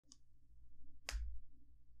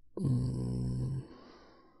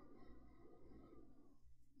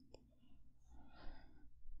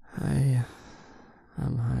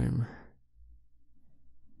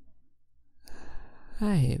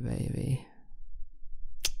Hey, baby.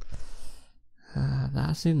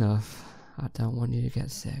 That's enough. I don't want you to get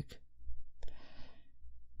sick.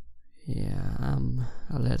 Yeah, I'm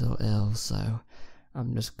a little ill, so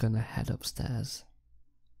I'm just gonna head upstairs.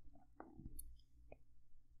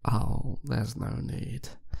 Oh, there's no need.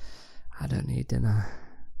 I don't need dinner.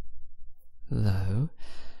 Though,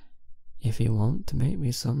 if you want to make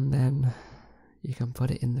me some, then you can put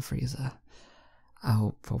it in the freezer.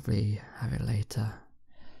 I'll probably have it later.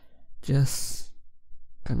 Just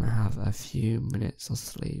gonna have a few minutes of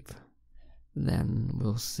sleep. Then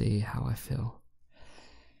we'll see how I feel.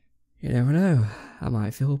 You never know, I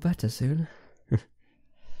might feel better soon.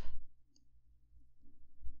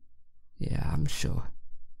 Yeah, I'm sure.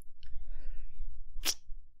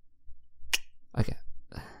 Okay,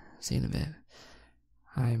 see you in a bit.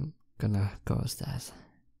 I'm gonna go upstairs.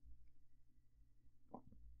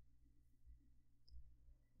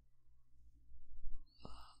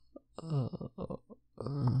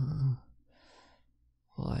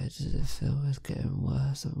 Why does it feel it's getting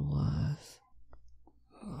worse and worse?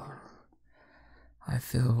 I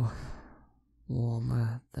feel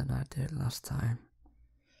warmer than I did last time.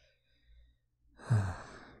 I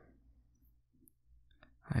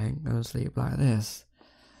ain't gonna sleep like this.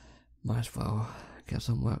 Might as well get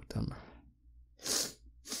some work done.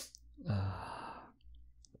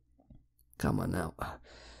 Come on now.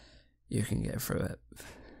 You can get through it.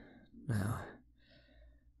 Now,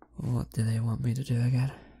 what do they want me to do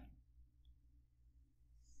again?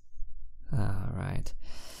 Alright.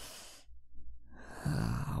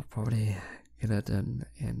 I'll probably get it done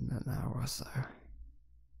in an hour or so.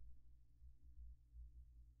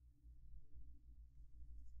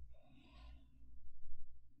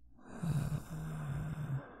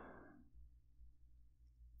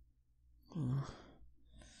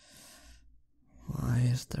 Why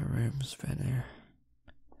is the room spinning?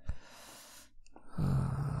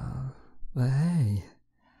 But hey,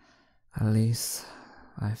 at least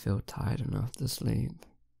I feel tired enough to sleep.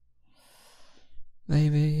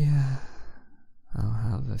 Maybe I'll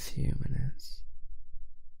have a few minutes.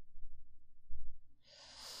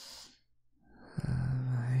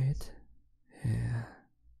 Right here.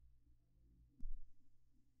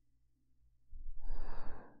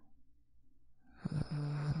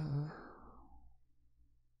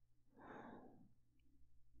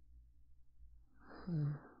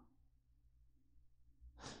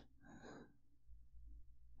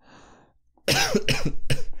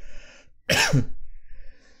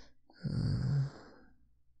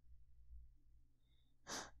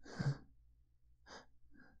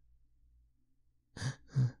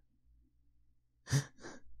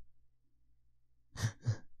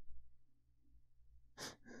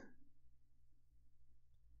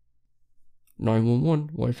 "911,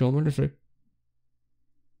 what's your emergency?"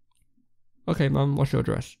 "Okay, ma'am, what's your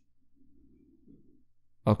address?"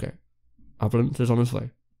 "Okay, ambulance is on its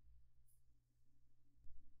way."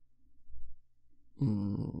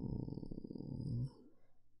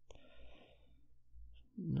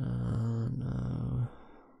 No.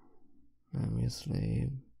 Let me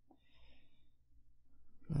sleep.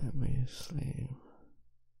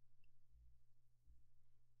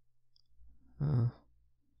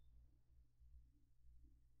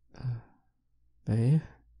 Babe?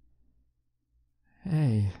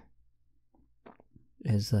 Hey.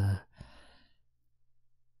 Is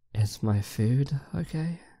my food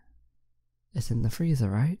okay? It's in the freezer,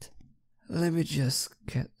 right? Let me just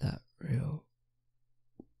get that real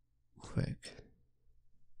quick.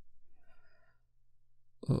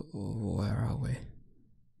 Where are we?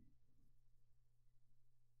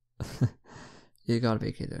 You gotta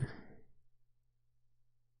be kidding.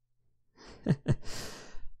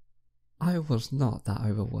 I was not that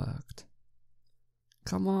overworked.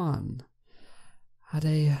 Come on. Had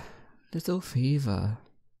a little fever.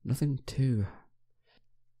 Nothing too.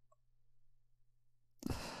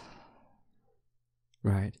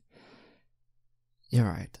 Right. You're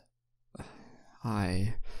right.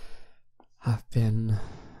 I have been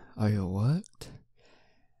overworked,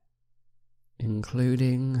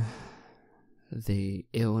 including the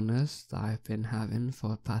illness that I've been having for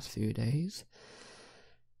the past few days,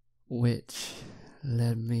 which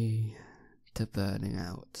led me to burning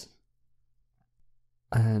out.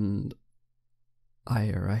 And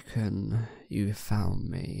I reckon you found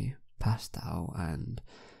me passed out and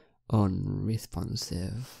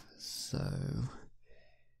unresponsive, so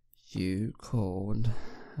you called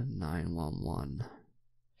 911.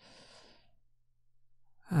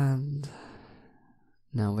 And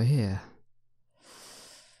now we're here.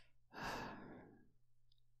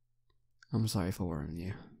 I'm sorry for worrying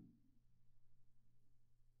you.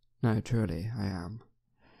 No, truly, I am.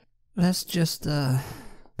 Let's just, go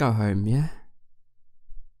home, yeah?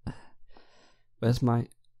 Where's my...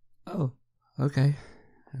 Oh, okay.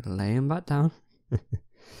 Laying back down.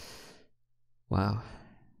 Wow,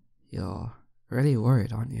 you're really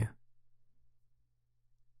worried, aren't you?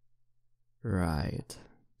 Right.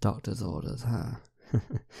 Doctor's orders, huh?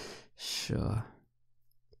 Sure.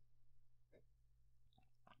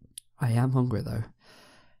 I am hungry, though.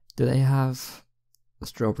 Do they have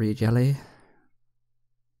strawberry jelly?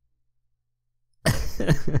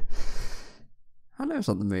 I know it's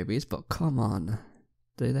not the movies, but come on.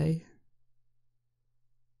 Do they?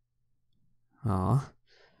 Aw.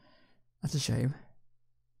 That's a shame.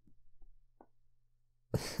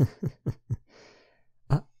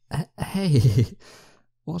 Hey,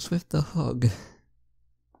 what's with the hug?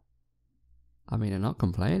 I mean, I'm not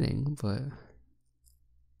complaining, but...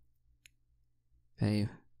 Babe,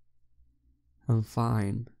 I'm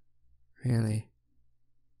fine. Really.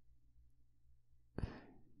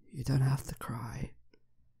 You don't have to cry.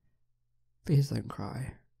 Please don't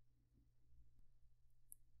cry.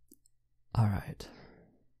 Alright.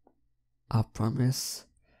 I promise,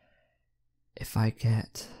 if I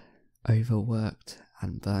get overworked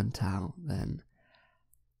and burnt out, then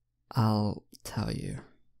I'll tell you.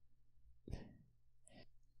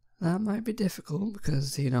 That might be difficult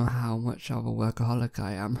because you know how much of a workaholic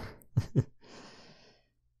I am.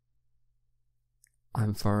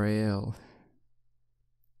 I'm for real.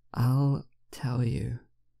 I'll tell you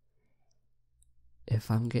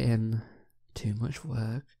if I'm getting too much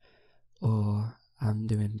work or I'm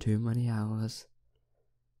doing too many hours,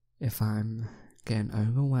 if I'm getting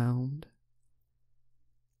overwhelmed,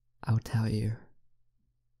 I'll tell you.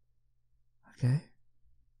 Okay?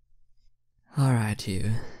 Alright,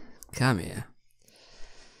 you. Come here.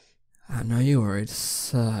 I know you're worried,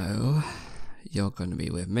 so you're going to be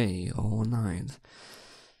with me all night.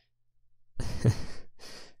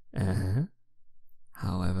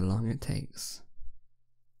 However long it takes.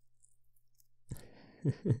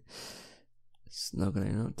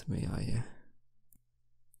 Snuggling up to me, are you?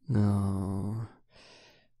 No.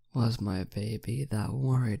 Was my baby that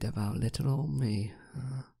worried about little old me?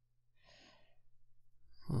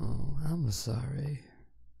 Oh, I'm sorry.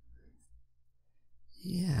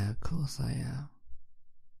 Yeah, of course I am.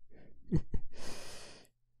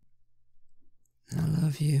 I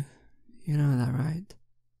love you. You know that, right?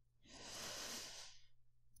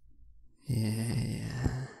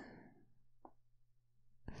 Yeah.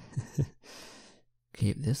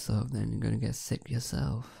 Keep this up, then you're gonna get sick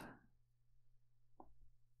yourself.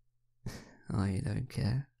 Oh, you don't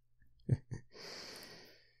care?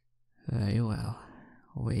 Very well.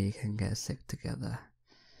 We can get sick together.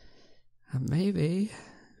 And maybe,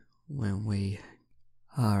 when we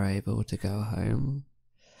are able to go home,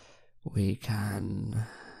 we can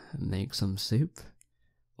make some soup,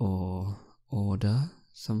 or order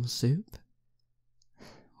some soup.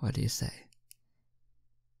 What do you say?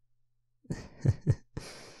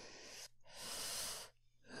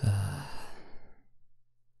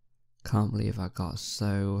 Can't believe I got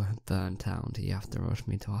so burnt out you have to rush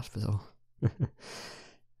me to hospital.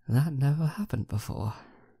 That never happened before.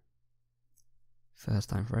 First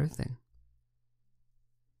time for everything.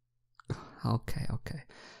 Okay.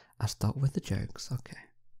 I'll start with the jokes, okay.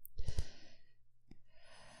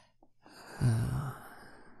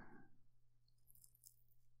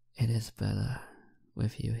 It is better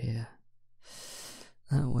with you here.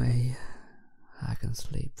 That way, I can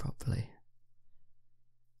sleep properly.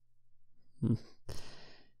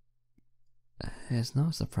 It's no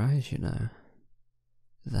surprise, you know,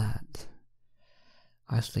 that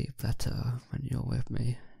I sleep better when you're with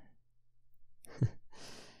me.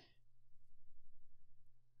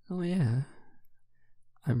 Oh yeah,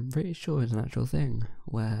 I'm pretty sure it's an actual thing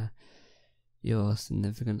where your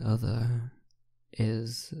significant other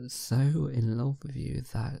is so in love with you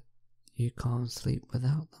that you can't sleep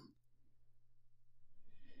without them.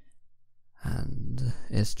 And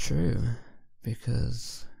it's true,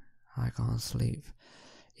 because I can't sleep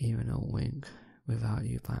even a wink without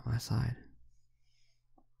you by my side.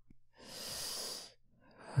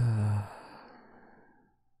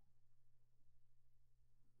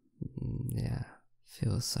 Yeah,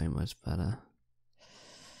 feels so much better.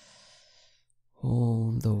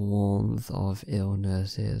 All the warmth of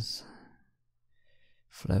illness is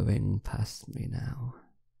flowing past me now.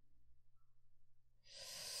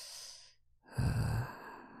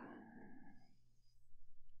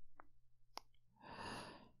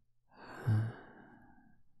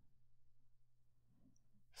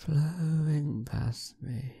 Flowing past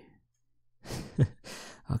me.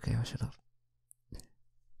 Okay, I'll shut up.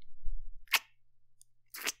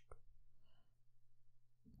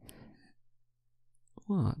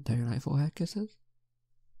 What, don't you like forehead kisses?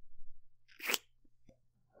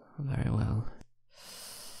 Very well.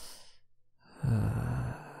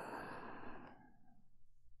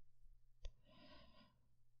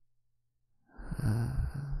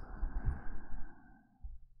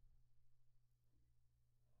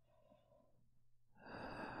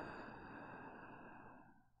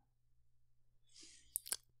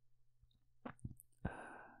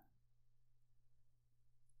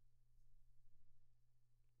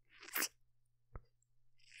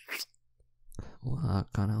 Well, I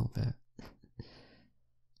can't help it.